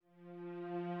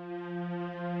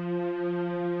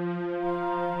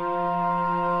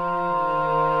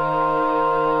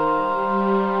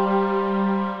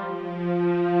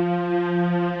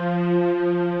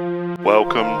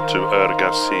welcome to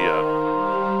Ergasia,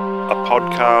 a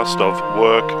podcast of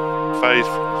work, faith,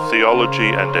 theology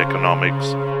and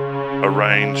economics,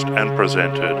 arranged and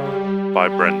presented by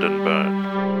Brendan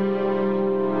Byrne.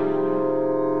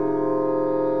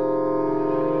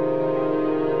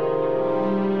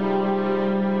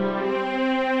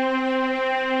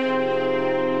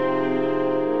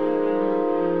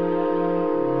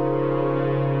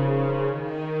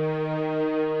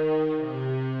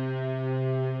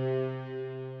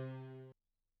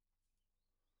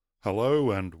 Hello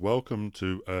and welcome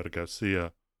to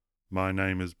Ergasia. My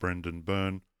name is Brendan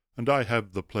Byrne, and I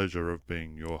have the pleasure of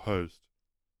being your host.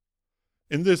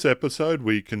 In this episode,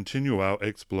 we continue our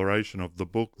exploration of the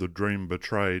book The Dream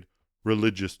Betrayed,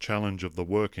 Religious Challenge of the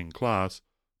Working Class,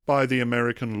 by the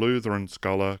American Lutheran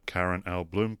scholar Karen L.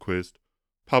 Bloomquist,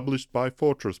 published by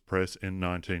Fortress Press in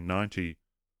 1990.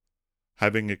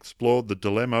 Having explored the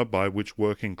dilemma by which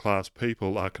working class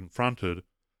people are confronted,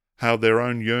 how their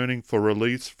own yearning for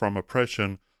release from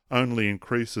oppression only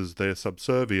increases their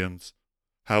subservience,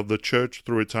 how the Church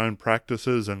through its own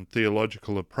practices and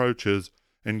theological approaches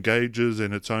engages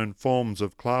in its own forms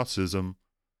of classism,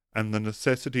 and the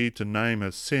necessity to name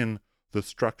as sin the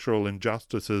structural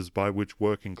injustices by which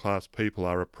working class people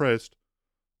are oppressed,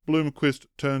 Bloomquist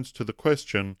turns to the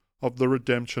question of the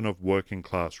redemption of working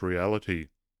class reality.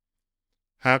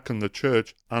 How can the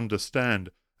Church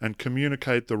understand and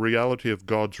communicate the reality of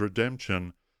God's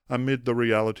redemption amid the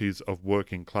realities of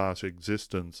working class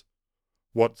existence?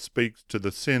 What speaks to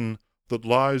the sin that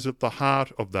lies at the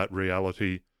heart of that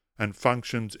reality and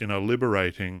functions in a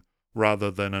liberating rather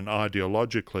than an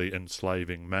ideologically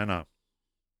enslaving manner?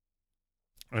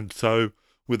 And so,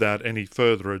 without any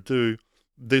further ado,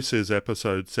 this is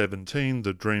episode 17,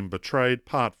 The Dream Betrayed,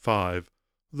 part 5,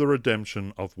 The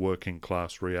Redemption of Working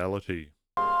Class Reality.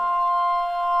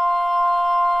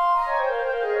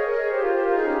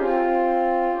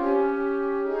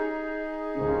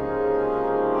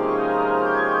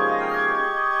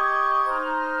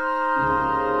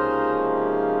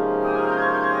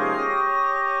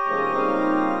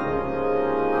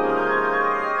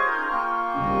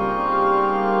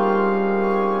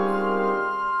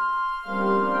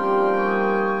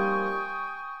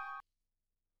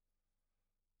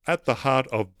 At the heart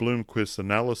of Bloomquist's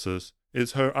analysis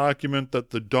is her argument that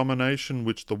the domination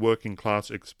which the working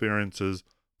class experiences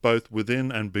both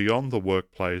within and beyond the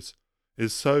workplace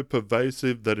is so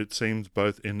pervasive that it seems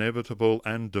both inevitable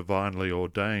and divinely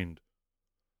ordained.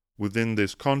 Within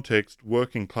this context,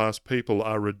 working class people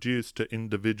are reduced to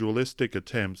individualistic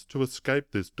attempts to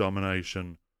escape this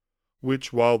domination,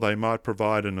 which, while they might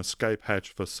provide an escape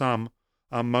hatch for some,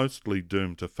 are mostly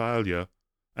doomed to failure,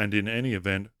 and in any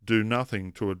event do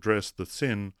nothing to address the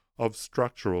sin of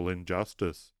structural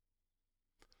injustice.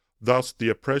 Thus, the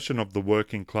oppression of the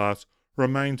working class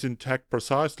remains intact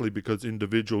precisely because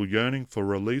individual yearning for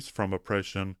release from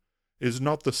oppression is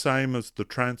not the same as the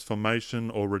transformation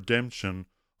or redemption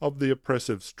of the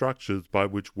oppressive structures by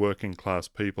which working class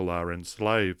people are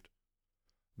enslaved.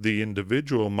 The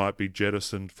individual might be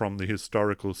jettisoned from the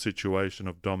historical situation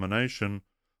of domination,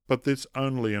 but this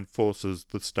only enforces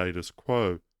the status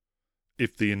quo.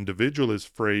 If the individual is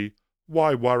free,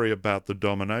 why worry about the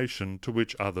domination to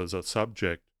which others are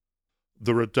subject?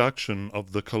 The reduction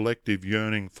of the collective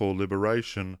yearning for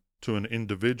liberation to an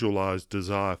individualized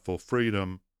desire for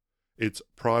freedom, its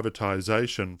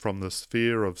privatization from the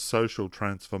sphere of social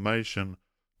transformation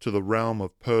to the realm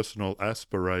of personal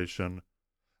aspiration,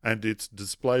 and its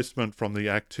displacement from the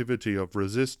activity of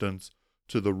resistance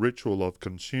to the ritual of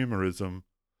consumerism,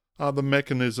 are the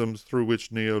mechanisms through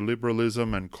which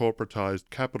neoliberalism and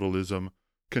corporatized capitalism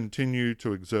continue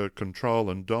to exert control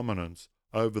and dominance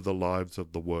over the lives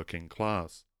of the working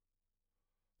class.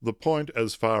 The point,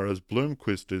 as far as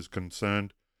Bloomquist is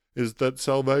concerned, is that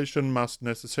salvation must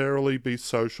necessarily be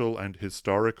social and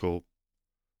historical.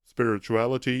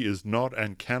 Spirituality is not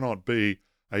and cannot be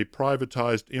a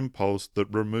privatized impulse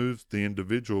that removes the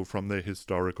individual from their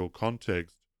historical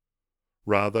context.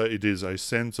 Rather, it is a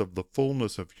sense of the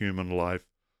fullness of human life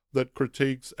that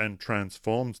critiques and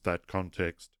transforms that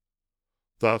context.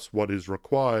 Thus, what is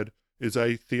required is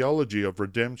a theology of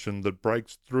redemption that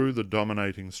breaks through the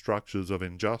dominating structures of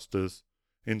injustice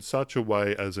in such a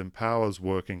way as empowers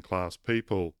working class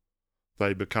people.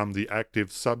 They become the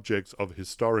active subjects of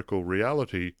historical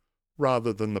reality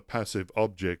rather than the passive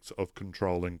objects of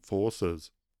controlling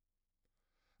forces.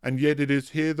 And yet it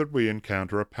is here that we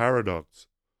encounter a paradox.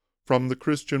 From the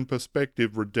Christian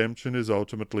perspective, redemption is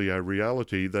ultimately a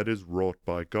reality that is wrought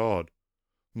by God.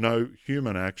 No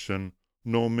human action,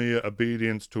 nor mere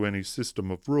obedience to any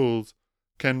system of rules,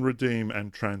 can redeem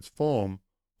and transform,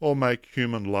 or make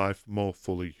human life more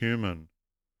fully human.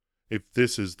 If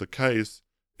this is the case,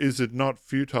 is it not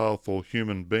futile for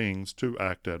human beings to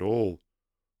act at all?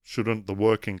 Shouldn't the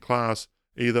working class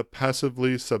either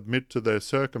passively submit to their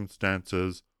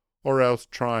circumstances or else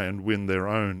try and win their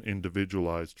own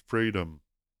individualized freedom?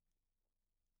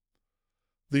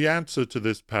 The answer to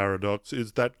this paradox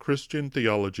is that Christian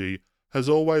theology has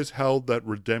always held that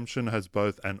redemption has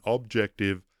both an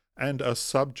objective and a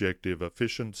subjective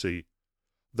efficiency.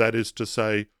 That is to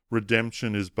say,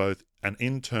 redemption is both an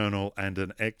internal and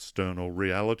an external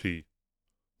reality.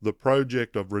 The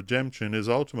project of redemption is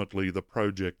ultimately the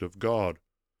project of God,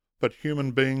 but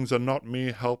human beings are not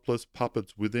mere helpless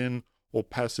puppets within or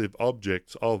passive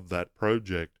objects of that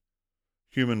project.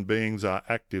 Human beings are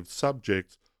active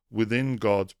subjects within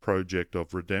God's project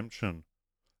of redemption.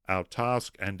 Our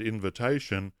task and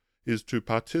invitation is to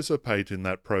participate in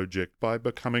that project by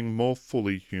becoming more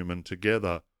fully human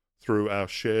together, through our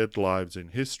shared lives in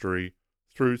history,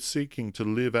 through seeking to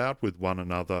live out with one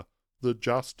another the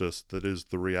justice that is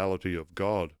the reality of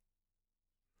God.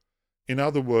 In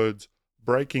other words,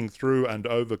 breaking through and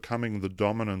overcoming the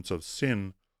dominance of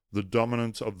sin, the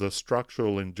dominance of the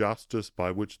structural injustice by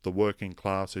which the working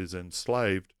class is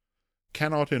enslaved,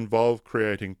 cannot involve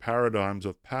creating paradigms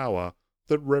of power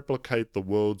that replicate the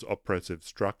world's oppressive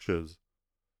structures.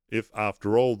 If,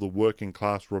 after all, the working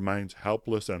class remains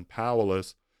helpless and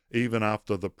powerless, even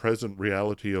after the present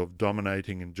reality of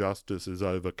dominating injustice is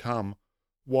overcome,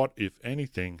 what, if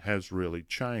anything, has really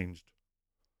changed?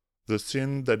 The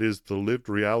sin that is the lived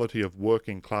reality of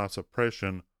working class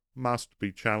oppression must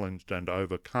be challenged and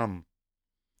overcome.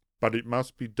 But it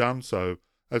must be done so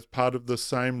as part of the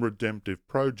same redemptive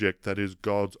project that is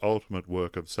God's ultimate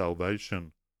work of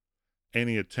salvation.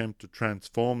 Any attempt to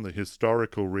transform the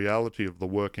historical reality of the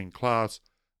working class,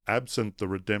 absent the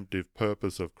redemptive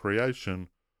purpose of creation,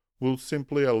 will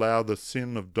simply allow the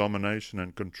sin of domination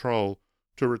and control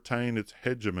to retain its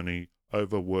hegemony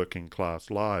over working class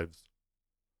lives.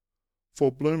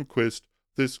 For Bloomquist,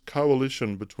 this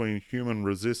coalition between human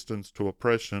resistance to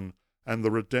oppression and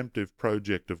the redemptive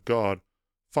project of God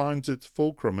finds its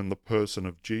fulcrum in the person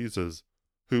of Jesus,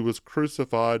 who was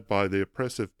crucified by the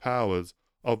oppressive powers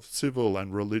of civil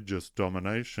and religious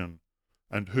domination,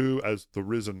 and who, as the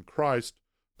risen Christ,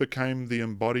 became the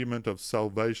embodiment of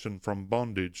salvation from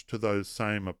bondage to those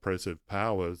same oppressive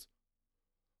powers.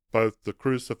 Both the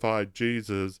crucified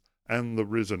Jesus and the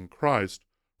risen Christ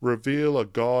reveal a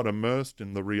God immersed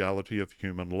in the reality of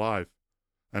human life,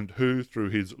 and who,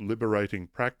 through his liberating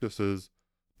practices,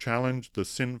 challenged the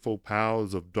sinful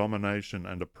powers of domination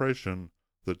and oppression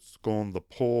that scorn the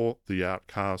poor, the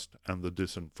outcast, and the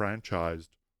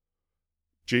disenfranchised.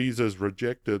 Jesus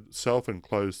rejected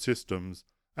self-enclosed systems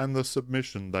and the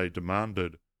submission they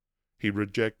demanded. He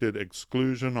rejected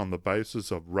exclusion on the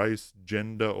basis of race,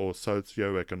 gender, or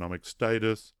socio-economic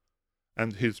status,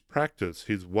 and his practice,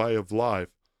 his way of life,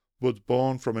 was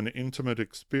born from an intimate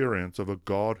experience of a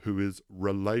God who is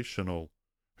relational,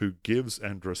 who gives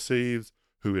and receives,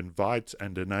 who invites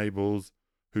and enables,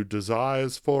 who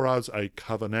desires for us a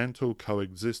covenantal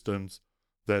coexistence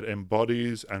that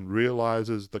embodies and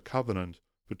realizes the covenant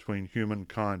between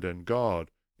humankind and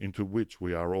God into which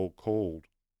we are all called.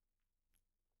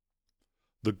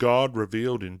 The God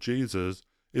revealed in Jesus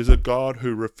is a God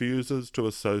who refuses to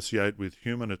associate with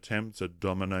human attempts at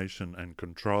domination and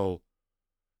control.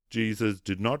 Jesus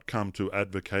did not come to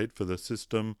advocate for the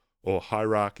system or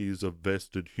hierarchies of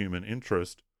vested human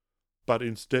interest, but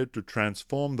instead to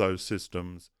transform those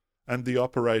systems and the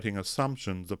operating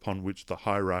assumptions upon which the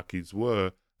hierarchies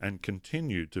were and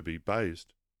continue to be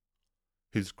based.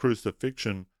 His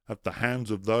crucifixion at the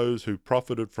hands of those who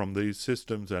profited from these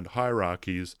systems and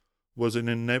hierarchies was an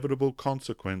inevitable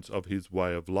consequence of his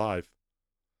way of life.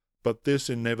 But this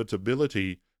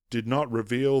inevitability did not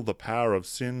reveal the power of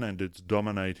sin and its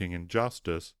dominating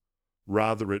injustice.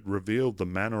 Rather, it revealed the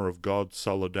manner of God's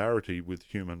solidarity with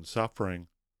human suffering.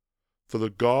 For the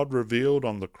God revealed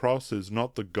on the cross is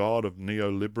not the God of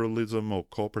neoliberalism or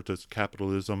corporatist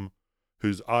capitalism,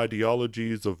 whose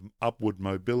ideologies of upward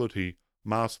mobility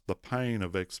mask the pain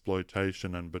of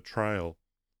exploitation and betrayal.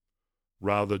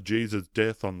 Rather, Jesus'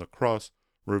 death on the cross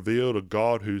revealed a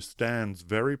God who stands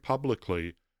very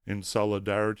publicly in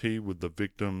solidarity with the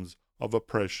victims of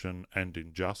oppression and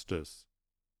injustice.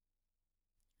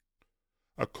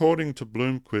 According to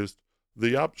Bloomquist,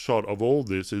 the upshot of all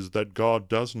this is that God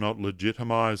does not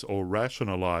legitimize or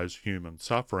rationalize human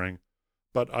suffering,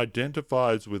 but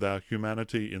identifies with our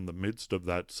humanity in the midst of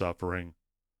that suffering.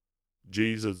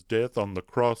 Jesus' death on the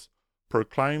cross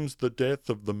proclaims the death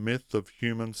of the myth of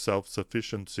human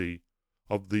self-sufficiency,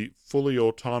 of the fully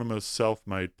autonomous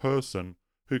self-made person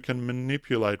who can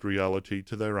manipulate reality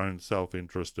to their own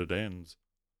self-interested ends.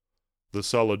 The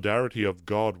solidarity of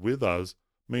God with us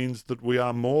means that we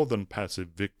are more than passive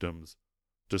victims.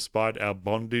 Despite our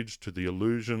bondage to the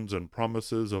illusions and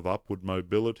promises of upward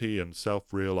mobility and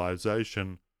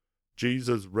self-realization,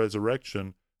 Jesus'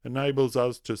 resurrection enables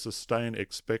us to sustain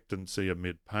expectancy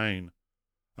amid pain.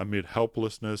 Amid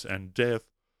helplessness and death,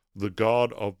 the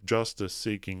God of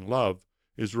justice-seeking love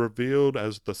is revealed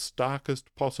as the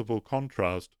starkest possible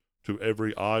contrast to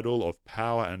every idol of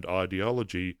power and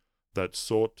ideology that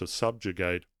sought to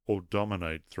subjugate or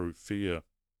dominate through fear.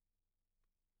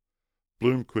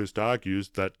 Bloomquist argues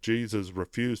that Jesus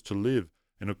refused to live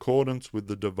in accordance with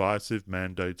the divisive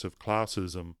mandates of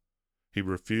classism. He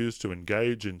refused to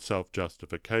engage in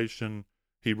self-justification.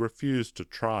 He refused to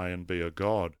try and be a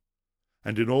god.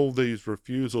 And in all these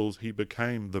refusals he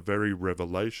became the very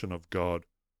revelation of God.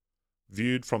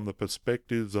 Viewed from the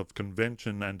perspectives of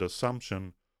convention and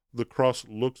assumption, the cross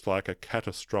looks like a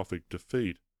catastrophic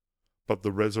defeat, but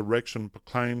the resurrection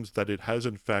proclaims that it has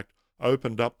in fact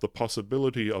opened up the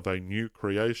possibility of a new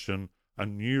creation, a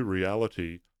new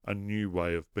reality, a new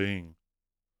way of being.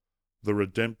 The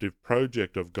redemptive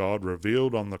project of God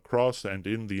revealed on the cross and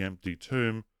in the empty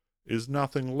tomb is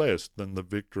nothing less than the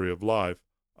victory of life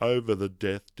over the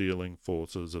death-dealing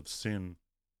forces of sin.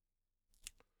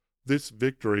 This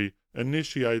victory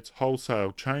initiates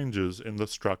wholesale changes in the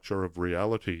structure of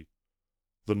reality.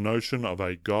 The notion of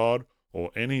a God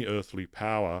or any earthly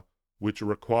power which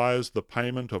requires the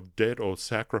payment of debt or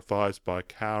sacrifice by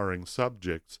cowering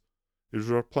subjects is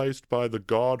replaced by the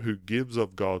God who gives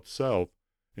of God's self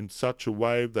in such a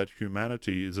way that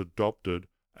humanity is adopted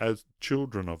as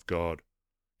children of God,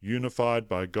 unified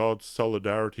by God's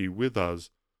solidarity with us,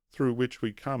 through which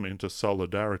we come into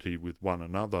solidarity with one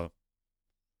another.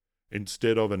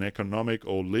 Instead of an economic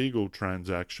or legal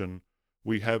transaction,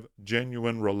 we have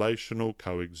genuine relational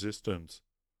coexistence.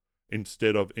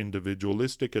 Instead of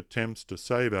individualistic attempts to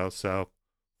save ourselves,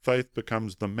 faith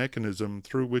becomes the mechanism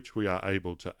through which we are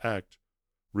able to act,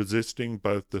 resisting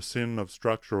both the sin of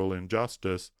structural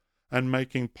injustice and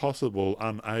making possible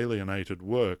unalienated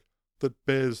work that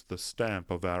bears the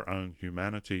stamp of our own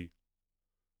humanity.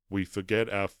 We forget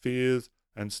our fears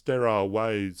and sterile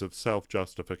ways of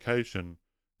self-justification,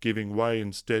 giving way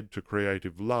instead to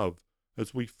creative love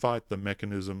as we fight the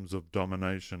mechanisms of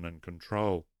domination and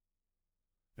control.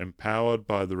 Empowered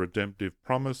by the redemptive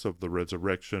promise of the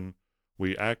resurrection,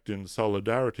 we act in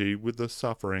solidarity with the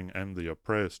suffering and the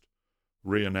oppressed,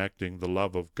 reenacting the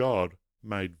love of God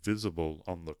made visible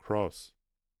on the cross.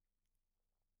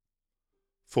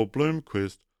 For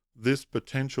Bloomquist, this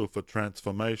potential for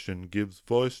transformation gives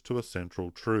voice to a central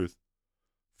truth.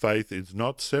 Faith is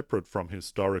not separate from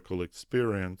historical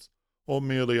experience or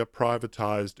merely a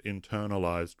privatized,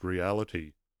 internalized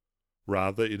reality.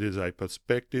 Rather, it is a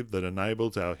perspective that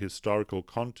enables our historical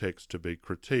context to be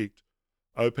critiqued,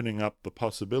 opening up the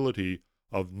possibility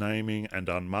of naming and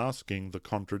unmasking the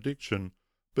contradiction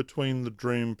between the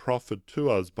dream proffered to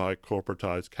us by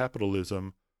corporatized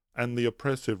capitalism and the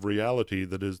oppressive reality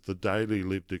that is the daily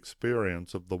lived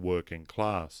experience of the working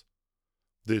class.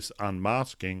 This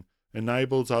unmasking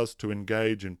enables us to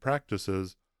engage in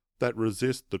practices that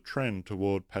resist the trend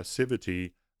toward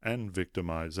passivity and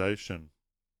victimization.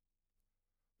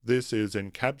 This is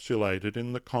encapsulated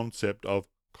in the concept of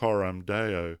coram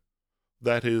Deo,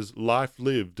 that is, life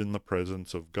lived in the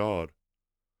presence of God.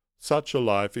 Such a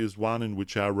life is one in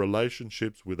which our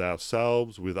relationships with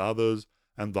ourselves, with others,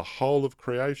 and the whole of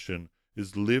creation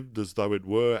is lived as though it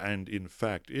were, and in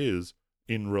fact is,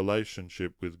 in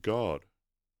relationship with God.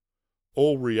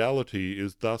 All reality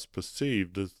is thus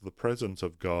perceived as the presence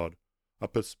of God, a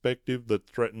perspective that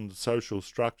threatens social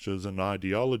structures and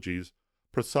ideologies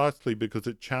precisely because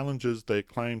it challenges their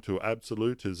claim to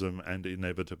absolutism and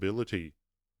inevitability.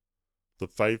 The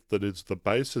faith that is the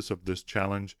basis of this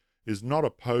challenge is not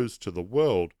opposed to the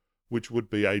world, which would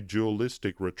be a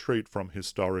dualistic retreat from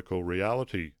historical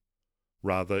reality.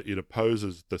 Rather, it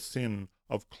opposes the sin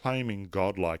of claiming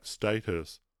godlike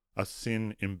status, a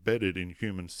sin embedded in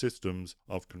human systems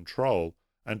of control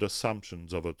and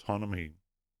assumptions of autonomy.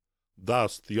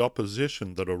 Thus, the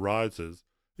opposition that arises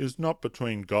is not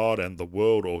between God and the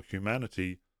world or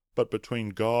humanity, but between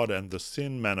God and the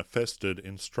sin manifested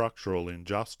in structural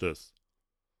injustice.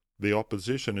 The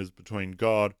opposition is between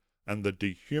God and the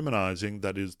dehumanizing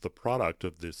that is the product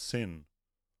of this sin.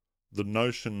 The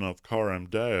notion of coram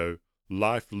Deo,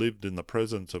 life lived in the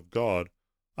presence of God,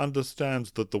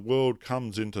 understands that the world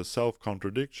comes into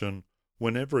self-contradiction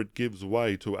whenever it gives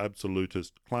way to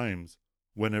absolutist claims,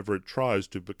 whenever it tries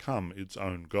to become its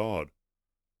own God.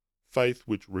 Faith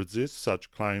which resists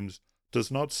such claims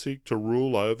does not seek to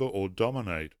rule over or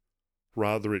dominate.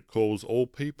 Rather, it calls all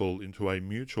people into a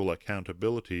mutual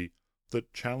accountability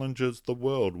that challenges the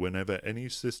world whenever any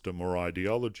system or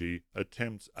ideology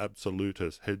attempts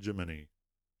absolutist hegemony.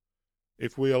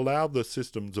 If we allow the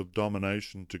systems of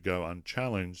domination to go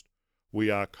unchallenged, we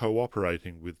are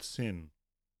cooperating with sin.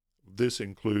 This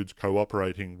includes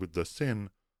cooperating with the sin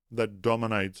that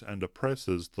dominates and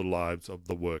oppresses the lives of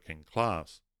the working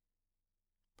class.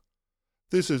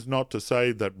 This is not to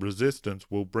say that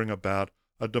resistance will bring about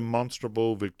a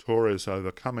demonstrable victorious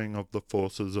overcoming of the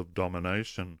forces of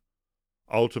domination.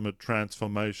 Ultimate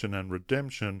transformation and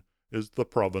redemption is the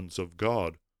province of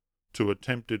God. To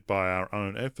attempt it by our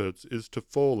own efforts is to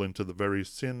fall into the very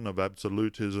sin of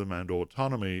absolutism and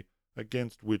autonomy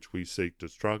against which we seek to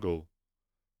struggle.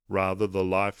 Rather, the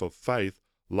life of faith,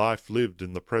 life lived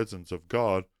in the presence of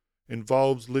God,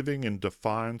 involves living in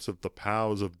defiance of the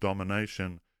powers of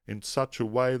domination in such a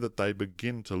way that they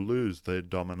begin to lose their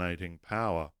dominating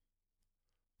power.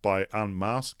 By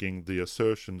unmasking the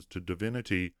assertions to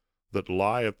divinity that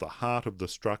lie at the heart of the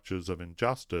structures of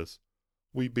injustice,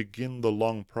 we begin the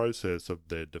long process of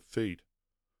their defeat.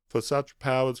 For such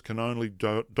powers can only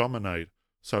dominate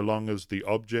so long as the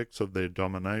objects of their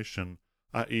domination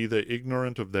are either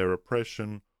ignorant of their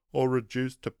oppression or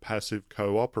reduced to passive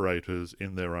cooperators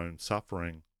in their own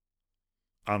suffering.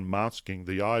 Unmasking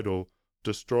the idol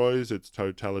destroys its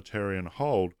totalitarian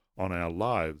hold on our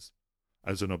lives.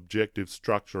 As an objective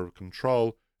structure of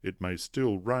control, it may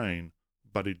still reign,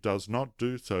 but it does not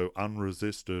do so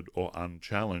unresisted or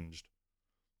unchallenged.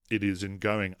 It is in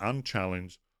going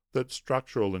unchallenged that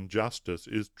structural injustice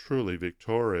is truly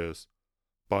victorious.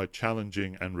 By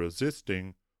challenging and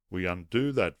resisting, we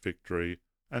undo that victory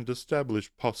and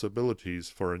establish possibilities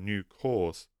for a new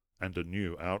course and a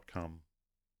new outcome.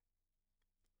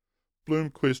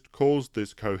 Bloomquist calls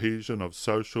this cohesion of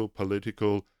social,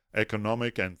 political,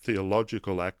 economic and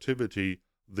theological activity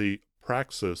the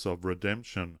praxis of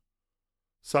redemption.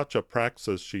 Such a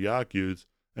praxis, she argues,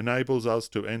 enables us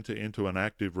to enter into an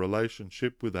active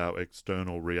relationship with our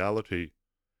external reality.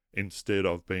 Instead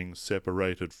of being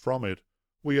separated from it,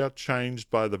 we are changed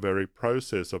by the very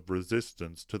process of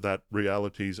resistance to that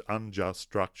reality's unjust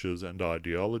structures and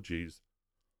ideologies.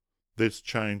 This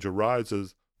change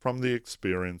arises from the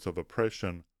experience of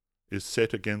oppression, is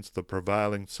set against the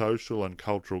prevailing social and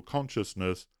cultural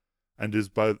consciousness, and is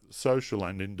both social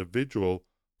and individual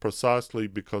precisely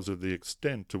because of the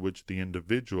extent to which the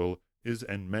individual is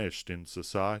enmeshed in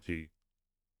society.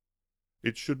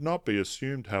 It should not be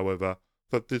assumed, however,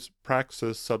 that this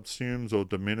praxis subsumes or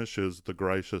diminishes the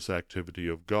gracious activity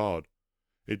of God.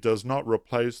 It does not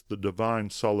replace the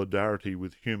divine solidarity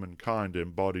with humankind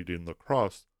embodied in the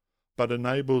cross, but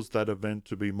enables that event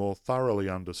to be more thoroughly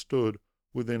understood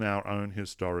within our own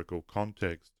historical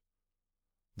context.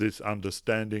 This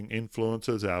understanding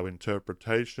influences our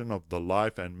interpretation of the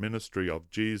life and ministry of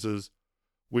Jesus,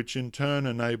 which in turn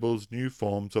enables new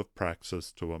forms of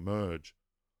praxis to emerge.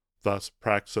 Thus,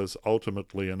 praxis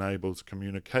ultimately enables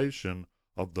communication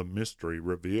of the mystery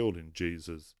revealed in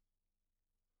Jesus.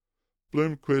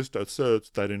 Bloomquist asserts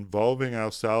that involving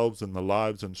ourselves in the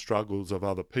lives and struggles of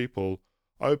other people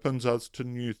opens us to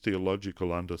new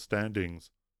theological understandings.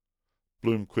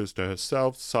 Bloomquist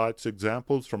herself cites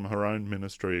examples from her own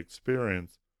ministry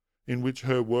experience, in which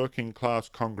her working-class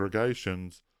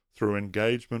congregations, through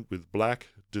engagement with black,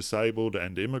 disabled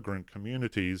and immigrant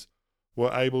communities,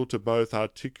 were able to both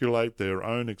articulate their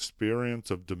own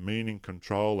experience of demeaning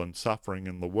control and suffering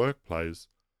in the workplace,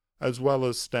 as well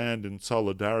as stand in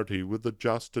solidarity with the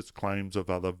justice claims of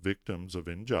other victims of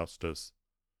injustice.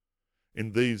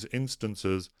 In these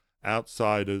instances,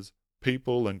 outsiders,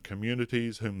 people and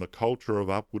communities whom the culture of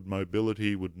upward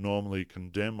mobility would normally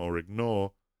condemn or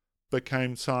ignore,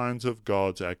 became signs of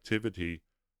God's activity,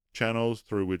 channels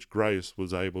through which grace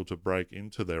was able to break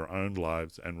into their own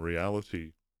lives and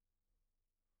reality.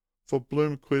 For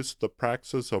Bloomquist, the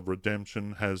praxis of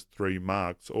redemption has three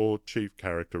marks or chief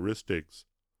characteristics.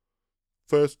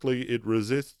 Firstly, it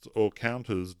resists or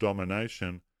counters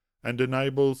domination and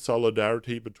enables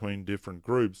solidarity between different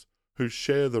groups who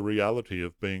share the reality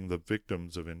of being the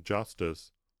victims of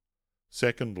injustice.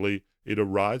 Secondly, it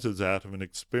arises out of an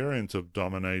experience of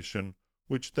domination,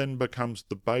 which then becomes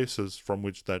the basis from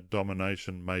which that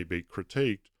domination may be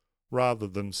critiqued, rather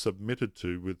than submitted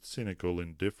to with cynical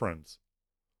indifference.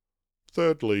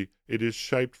 Thirdly, it is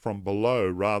shaped from below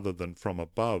rather than from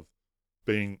above,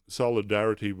 being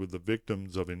solidarity with the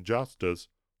victims of injustice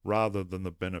rather than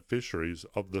the beneficiaries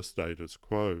of the status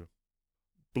quo.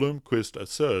 Bloomquist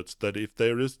asserts that if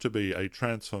there is to be a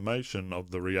transformation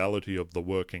of the reality of the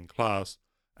working class,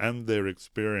 and their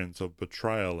experience of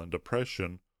betrayal and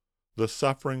oppression, the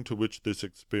suffering to which this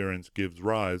experience gives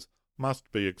rise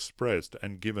must be expressed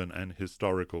and given an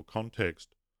historical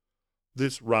context.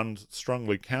 This runs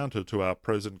strongly counter to our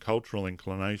present cultural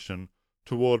inclination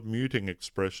toward muting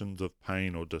expressions of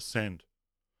pain or dissent.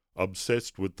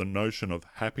 Obsessed with the notion of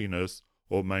happiness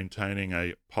or maintaining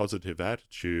a positive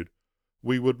attitude,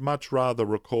 we would much rather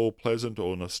recall pleasant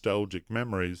or nostalgic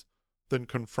memories than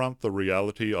confront the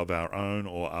reality of our own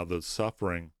or others'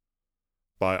 suffering.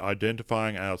 By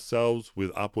identifying ourselves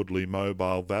with upwardly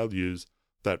mobile values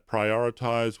that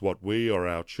prioritize what we or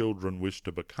our children wish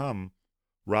to become,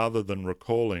 rather than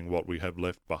recalling what we have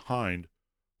left behind,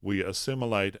 we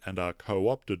assimilate and are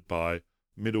co-opted by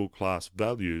middle-class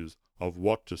values of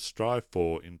what to strive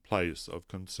for in place of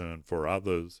concern for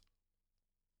others.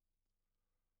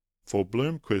 For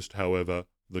Bloomquist, however,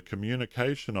 the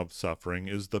communication of suffering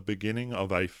is the beginning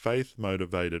of a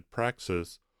faith-motivated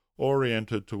praxis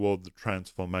oriented toward the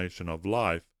transformation of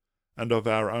life and of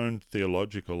our own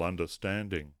theological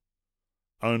understanding.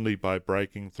 Only by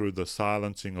breaking through the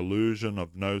silencing illusion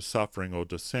of no suffering or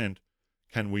dissent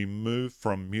can we move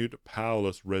from mute,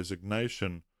 powerless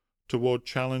resignation toward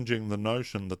challenging the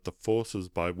notion that the forces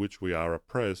by which we are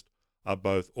oppressed are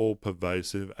both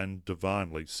all-pervasive and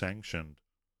divinely sanctioned.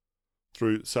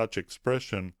 Through such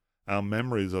expression, our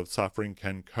memories of suffering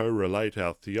can correlate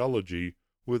our theology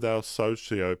with our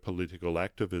socio-political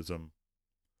activism.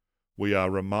 We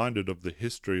are reminded of the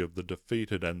history of the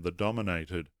defeated and the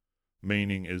dominated.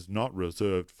 Meaning is not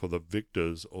reserved for the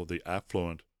victors or the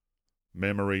affluent.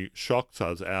 Memory shocks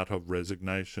us out of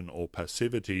resignation or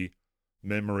passivity.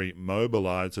 Memory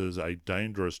mobilizes a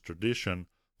dangerous tradition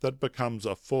that becomes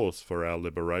a force for our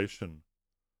liberation.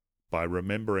 By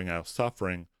remembering our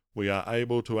suffering, we are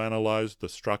able to analyze the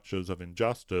structures of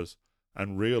injustice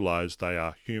and realize they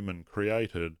are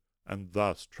human-created and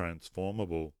thus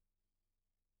transformable.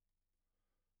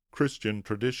 Christian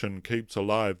tradition keeps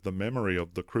alive the memory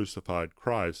of the crucified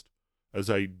Christ as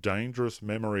a dangerous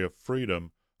memory of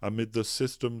freedom amid the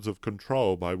systems of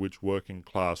control by which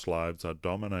working-class lives are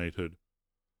dominated.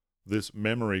 This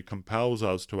memory compels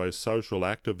us to a social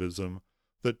activism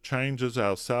that changes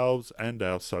ourselves and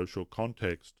our social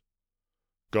context.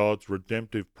 God's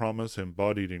redemptive promise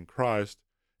embodied in Christ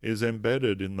is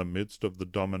embedded in the midst of the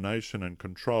domination and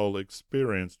control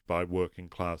experienced by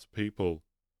working-class people.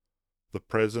 The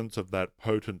presence of that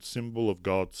potent symbol of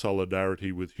God's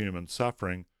solidarity with human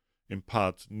suffering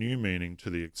imparts new meaning to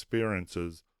the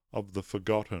experiences of the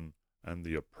forgotten and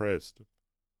the oppressed.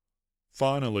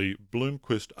 Finally,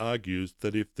 Bloomquist argues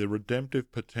that if the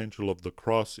redemptive potential of the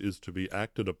cross is to be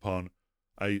acted upon,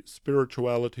 a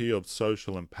spirituality of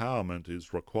social empowerment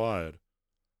is required.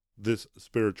 This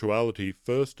spirituality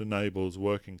first enables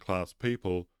working-class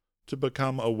people to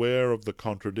become aware of the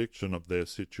contradiction of their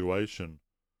situation,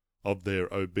 of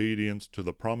their obedience to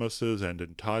the promises and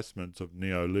enticements of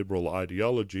neoliberal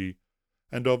ideology,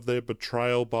 and of their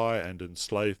betrayal by and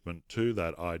enslavement to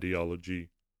that ideology.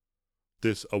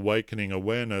 This awakening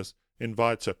awareness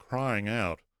invites a crying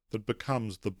out that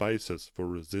becomes the basis for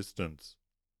resistance.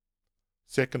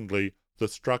 Secondly, the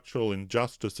structural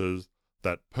injustices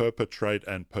that perpetrate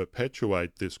and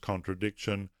perpetuate this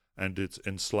contradiction and its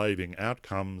enslaving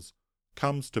outcomes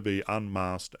comes to be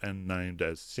unmasked and named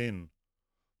as sin.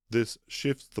 This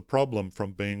shifts the problem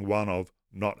from being one of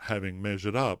not having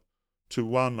measured up to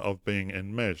one of being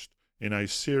enmeshed in a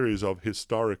series of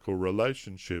historical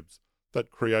relationships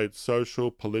that create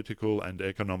social, political, and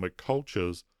economic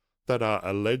cultures that are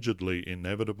allegedly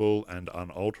inevitable and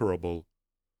unalterable.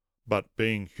 But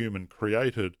being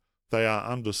human-created, they are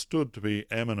understood to be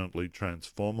eminently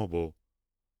transformable.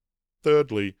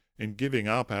 Thirdly, in giving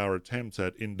up our attempts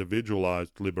at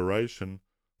individualized liberation,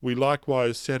 we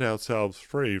likewise set ourselves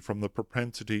free from the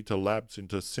propensity to lapse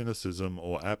into cynicism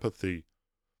or apathy.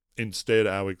 Instead,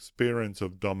 our experience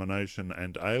of domination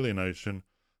and alienation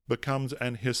becomes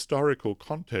an historical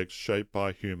context shaped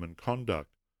by human conduct.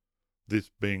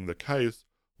 This being the case,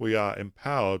 we are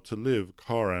empowered to live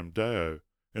coram Deo,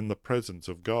 in the presence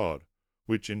of God,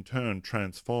 which in turn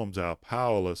transforms our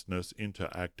powerlessness into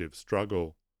active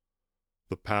struggle.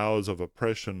 The powers of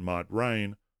oppression might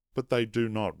reign, but they do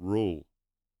not rule.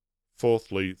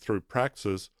 Fourthly, through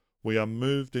praxis, we are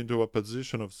moved into a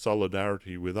position of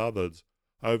solidarity with others,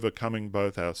 overcoming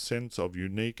both our sense of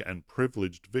unique and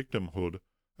privileged victimhood,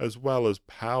 as well as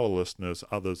powerlessness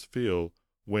others feel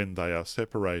when they are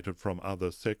separated from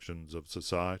other sections of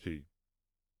society.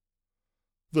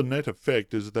 The net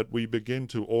effect is that we begin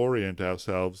to orient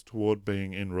ourselves toward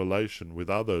being in relation with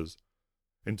others.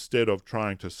 Instead of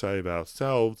trying to save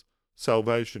ourselves,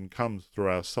 salvation comes through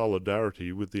our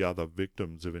solidarity with the other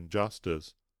victims of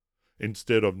injustice.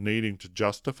 Instead of needing to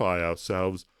justify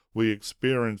ourselves, we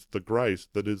experience the grace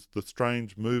that is the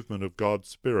strange movement of God's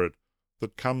Spirit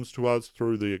that comes to us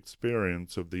through the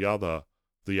experience of the other,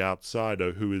 the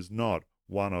outsider who is not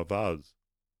one of us.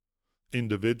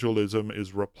 Individualism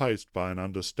is replaced by an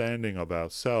understanding of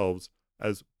ourselves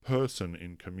as person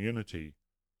in community.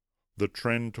 The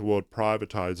trend toward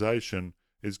privatization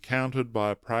is countered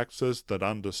by a praxis that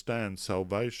understands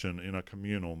salvation in a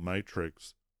communal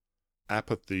matrix.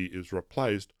 Apathy is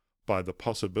replaced by the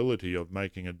possibility of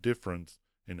making a difference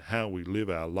in how we live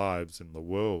our lives in the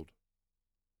world.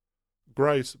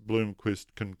 Grace,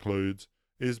 Bloomquist concludes,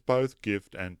 is both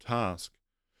gift and task.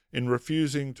 In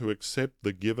refusing to accept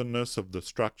the givenness of the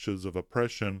structures of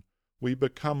oppression, we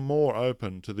become more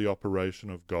open to the operation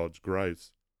of God's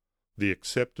grace. The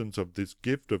acceptance of this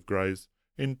gift of grace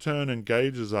in turn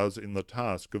engages us in the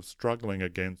task of struggling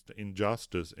against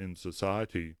injustice in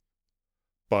society.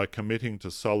 By committing to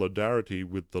solidarity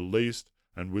with the least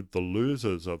and with the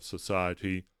losers of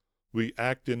society, we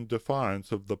act in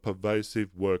defiance of the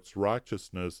pervasive works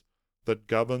righteousness that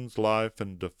governs life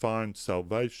and defines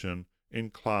salvation in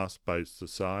class-based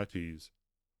societies.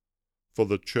 For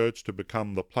the Church to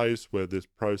become the place where this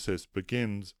process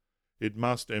begins, it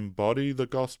must embody the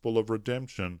gospel of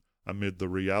redemption amid the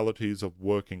realities of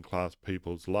working-class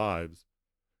people's lives.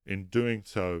 In doing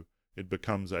so, it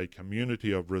becomes a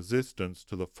community of resistance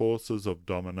to the forces of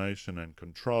domination and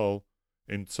control,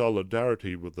 in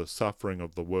solidarity with the suffering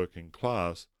of the working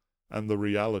class and the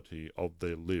reality of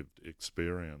their lived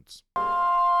experience.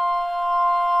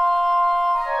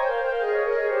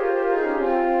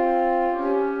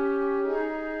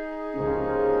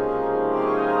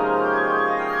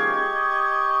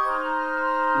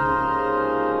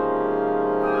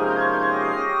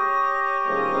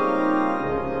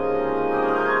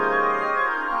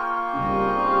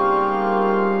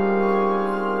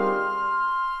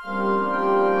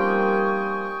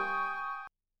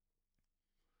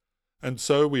 And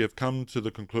so we have come to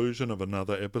the conclusion of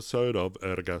another episode of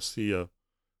Ergasia.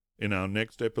 In our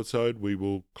next episode we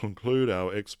will conclude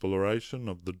our exploration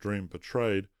of the dream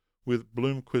portrayed with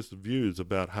Bloomquist's views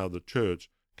about how the Church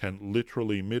can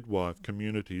literally midwife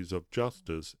communities of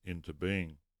justice into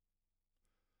being.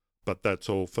 But that's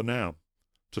all for now.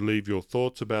 To leave your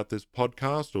thoughts about this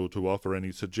podcast or to offer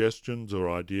any suggestions or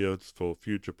ideas for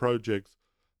future projects,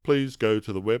 please go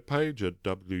to the webpage at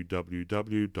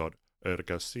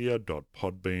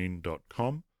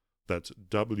www.ergasia.podbean.com. That's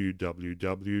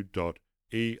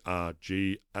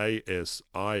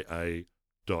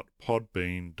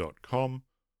www.ergasia.podbean.com,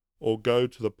 or go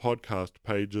to the podcast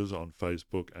pages on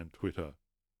Facebook and Twitter.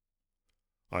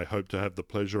 I hope to have the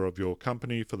pleasure of your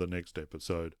company for the next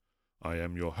episode. I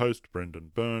am your host,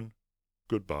 Brendan Byrne.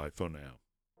 Goodbye for now.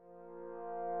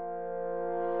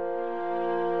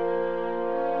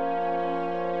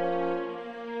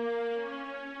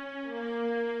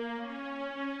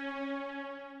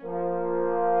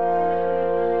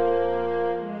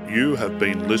 You have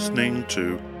been listening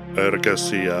to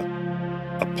Ergasia,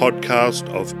 a podcast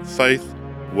of faith,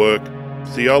 work,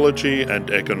 theology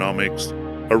and economics,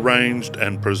 arranged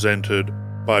and presented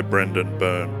by Brendan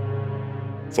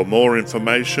Byrne. For more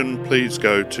information, please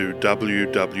go to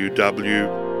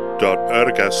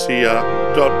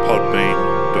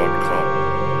www.ergasia.podbean.com.